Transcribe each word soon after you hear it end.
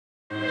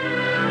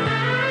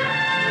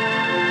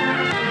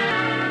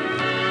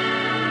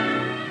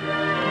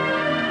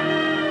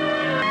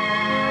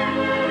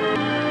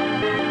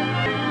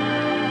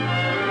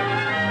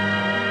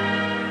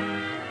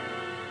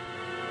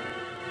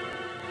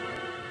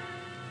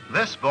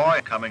This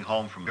boy coming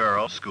home from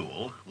girls'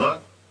 school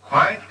looked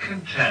quite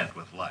content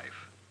with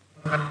life.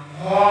 And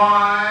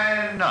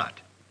why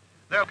not?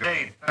 They're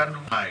great and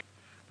why.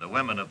 The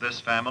women of this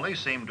family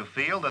seem to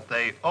feel that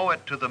they owe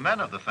it to the men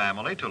of the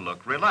family to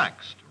look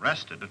relaxed,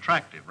 rested,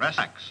 attractive,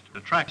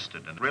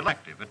 and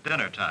relaxed at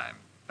dinner time.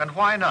 And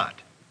why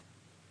not?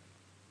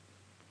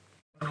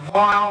 And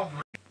while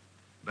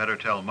better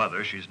tell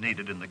Mother she's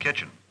needed in the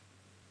kitchen.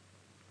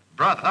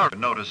 Brother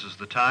notices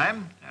the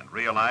time and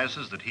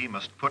realizes that he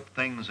must put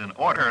things in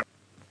order.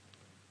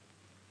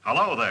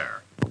 Hello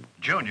there.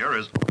 Junior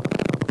is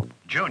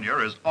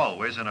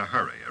always in a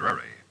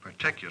hurry,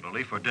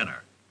 particularly for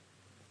dinner.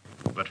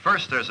 But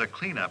first there's a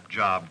cleanup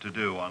job to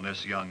do on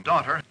this young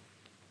daughter.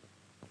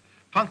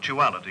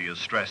 Punctuality is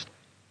stressed.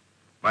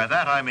 By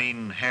that I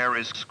mean hair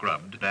is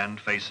scrubbed and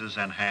faces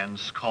and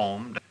hands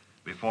combed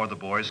before the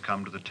boys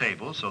come to the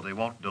table so they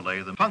won't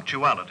delay them.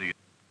 Punctuality.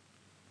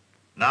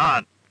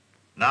 Now,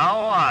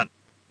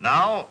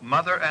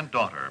 Mother and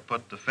daughter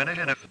put the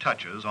finishing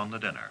touches on the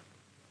dinner.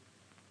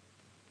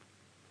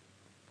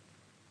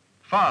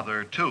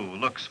 Father, too,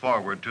 looks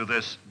forward to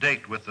this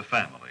date with the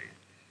family.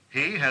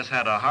 He has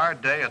had a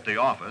hard day at the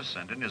office,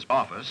 and in his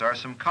office are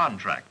some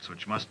contracts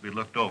which must be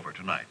looked over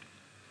tonight.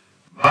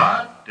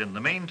 But in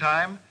the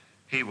meantime,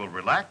 he will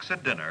relax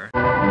at dinner.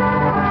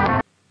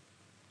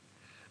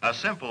 A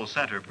simple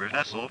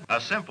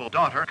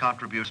daughter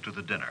contributes to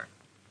the dinner.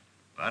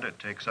 But it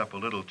takes up a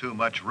little too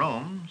much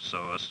room,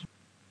 so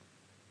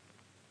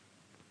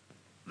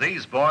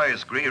these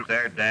boys greet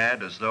their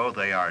dad as though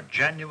they are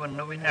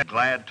genuinely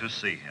glad to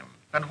see him.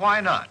 And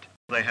why not?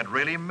 They had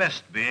really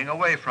missed being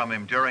away from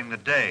him during the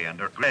day and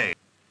are great.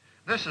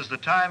 This is the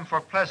time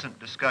for pleasant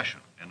discussion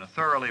in a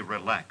thoroughly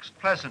relaxed,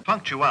 pleasant,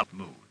 punctual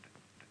mood.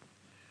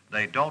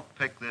 They don't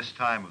pick this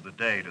time of the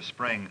day to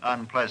spring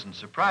unpleasant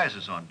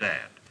surprises on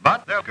Dad.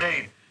 But they're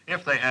great.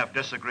 If they have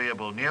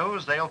disagreeable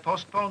news, they'll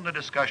postpone the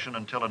discussion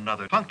until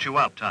another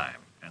punctual time.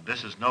 And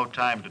this is no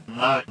time to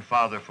nudge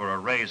Father for a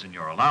raise in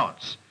your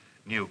allowance,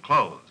 new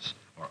clothes,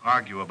 or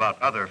argue about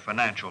other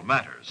financial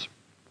matters.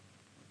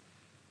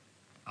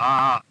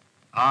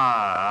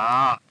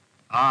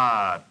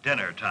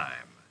 Dinner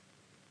time.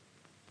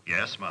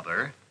 Yes,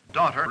 Mother.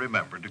 Daughter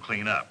remembered to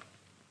clean up.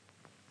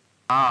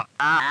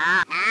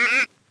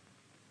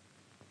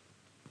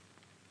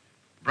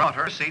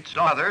 Braughter seats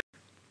Dother.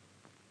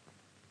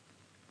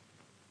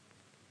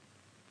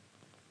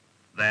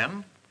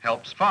 Then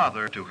helps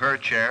Father to her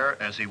chair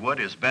as he would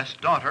his best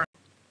daughter.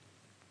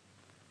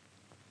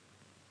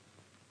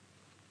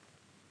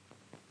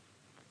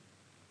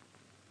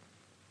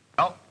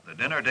 Well, the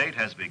dinner date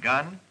has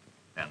begun,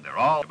 and they're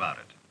all about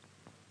it.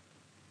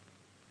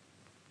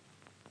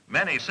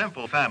 Many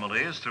simple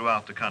families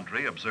throughout the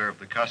country observe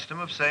the custom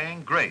of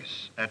saying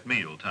grace at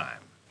mealtime.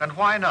 And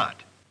why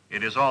not?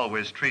 It is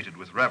always treated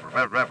with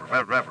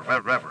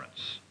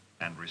reverence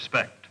and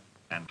respect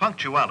and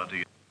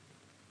punctuality.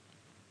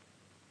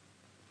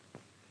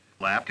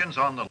 Napkins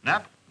on the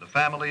nap, the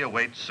family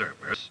awaits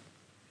service.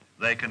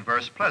 They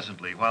converse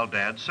pleasantly while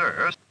Dad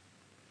serves.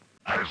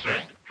 I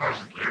said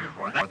pleasantly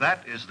before that.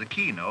 That is the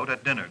keynote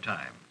at dinner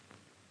time.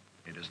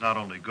 It is not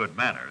only good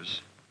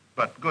manners,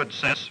 but good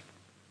sense.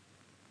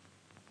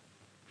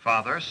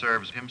 Father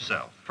serves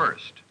himself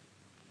first,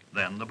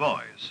 then the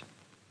boys,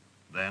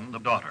 then the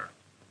daughter,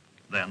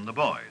 then the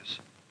boys,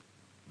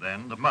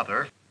 then the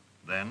mother,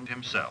 then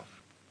himself.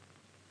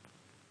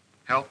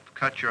 Help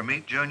cut your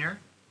meat, Junior?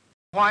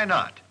 Why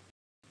not?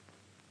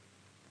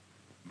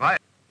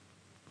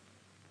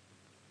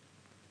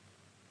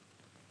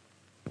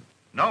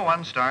 No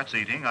one starts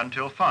eating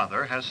until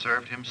Father has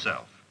served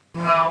himself.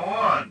 Now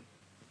on.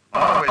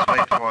 Always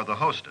wait for the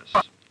hostess,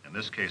 in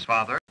this case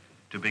Father,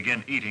 to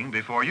begin eating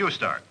before you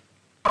start.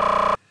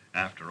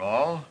 After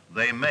all,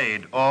 they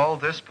made all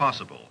this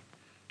possible.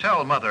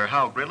 Tell Mother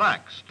how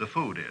relaxed the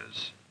food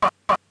is.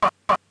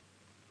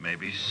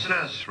 Maybe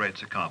Sis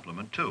rates a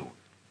compliment too.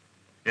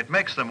 It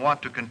makes them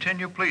want to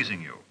continue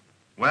pleasing you.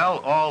 Well,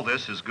 all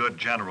this is good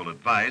general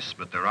advice,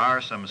 but there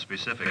are some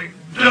specific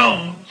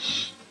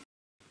don'ts.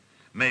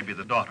 Maybe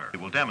the daughter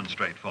will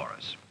demonstrate for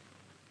us.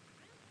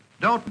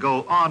 Don't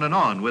go on and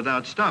on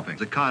without stopping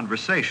the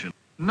conversation.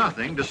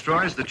 Nothing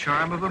destroys the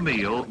charm of a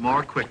meal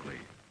more quickly.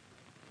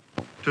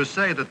 To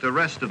say that the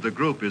rest of the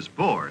group is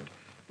bored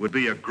would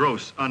be a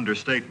gross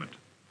understatement.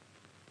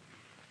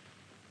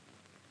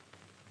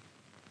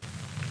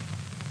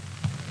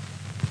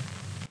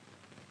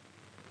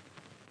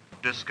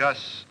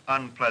 Discuss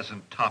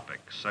unpleasant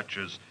topics such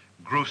as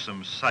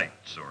gruesome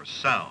sights or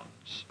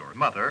sounds or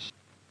mothers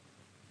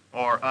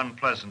or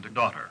unpleasant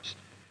daughters.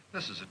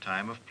 This is a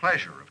time of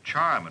pleasure, of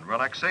charm and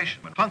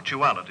relaxation and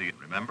punctuality,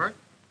 remember?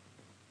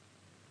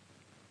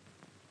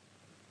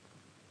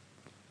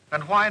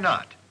 And why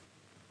not?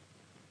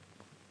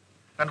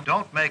 And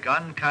don't make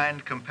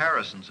unkind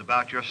comparisons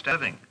about your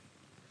living.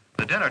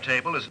 The dinner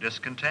table is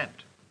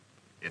discontent.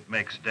 It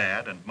makes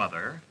Dad and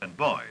Mother and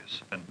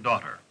boys and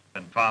daughter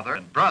and Father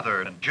and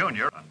brother and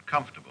Junior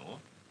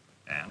uncomfortable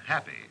and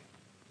happy.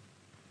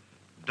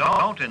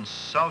 Don't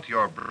insult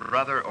your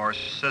brother or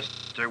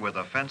sister with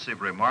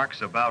offensive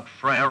remarks about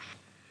friends.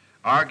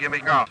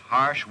 Arguing out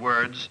harsh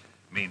words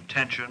mean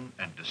tension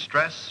and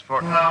distress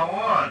for now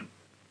on.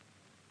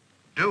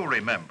 Do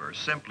remember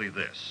simply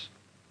this.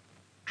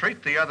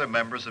 Treat the other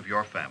members of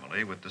your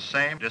family with the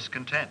same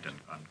discontent and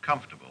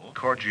uncomfortable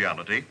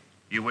cordiality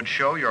you would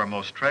show your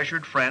most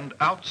treasured friend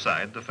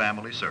outside the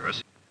family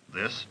service.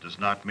 This does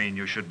not mean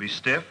you should be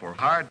stiff or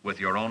hard with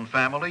your own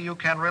family. You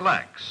can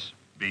relax.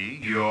 Be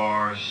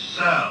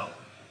yourself.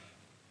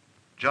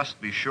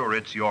 Just be sure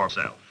it's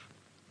yourself.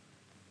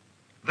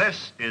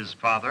 This is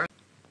Father.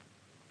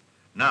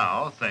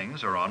 Now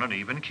things are on an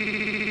even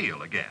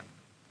keel again.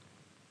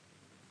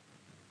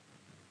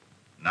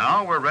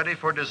 Now we're ready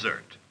for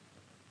dessert.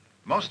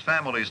 Most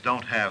families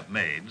don't have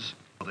maids.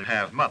 They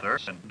have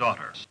mothers and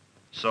daughters.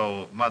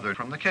 So mother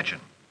from the kitchen.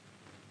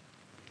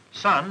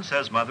 Son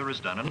says mother has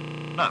done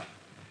enough.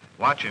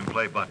 Watch him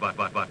play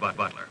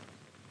butler.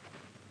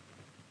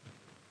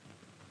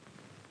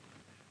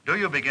 Do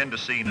you begin to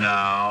see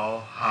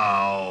now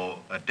how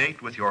a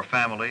date with your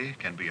family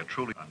can be a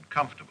truly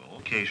uncomfortable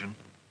occasion?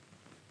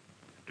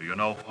 Do you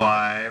know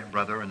why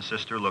brother and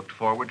sister looked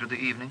forward to the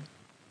evening?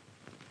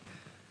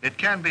 It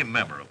can be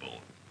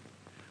memorable.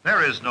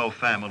 There is no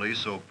family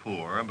so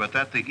poor but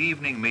that the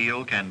evening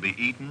meal can be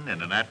eaten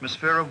in an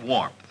atmosphere of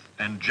warmth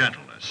and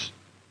gentleness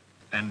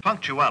and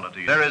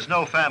punctuality. There is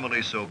no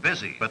family so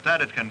busy but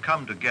that it can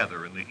come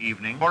together in the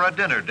evening for a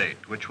dinner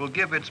date which will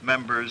give its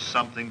members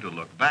something to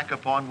look back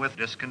upon with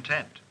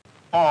discontent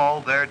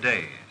all their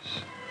days.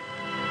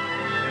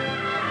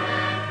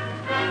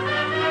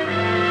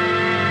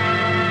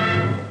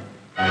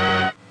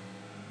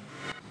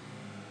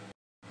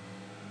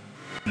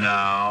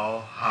 Now,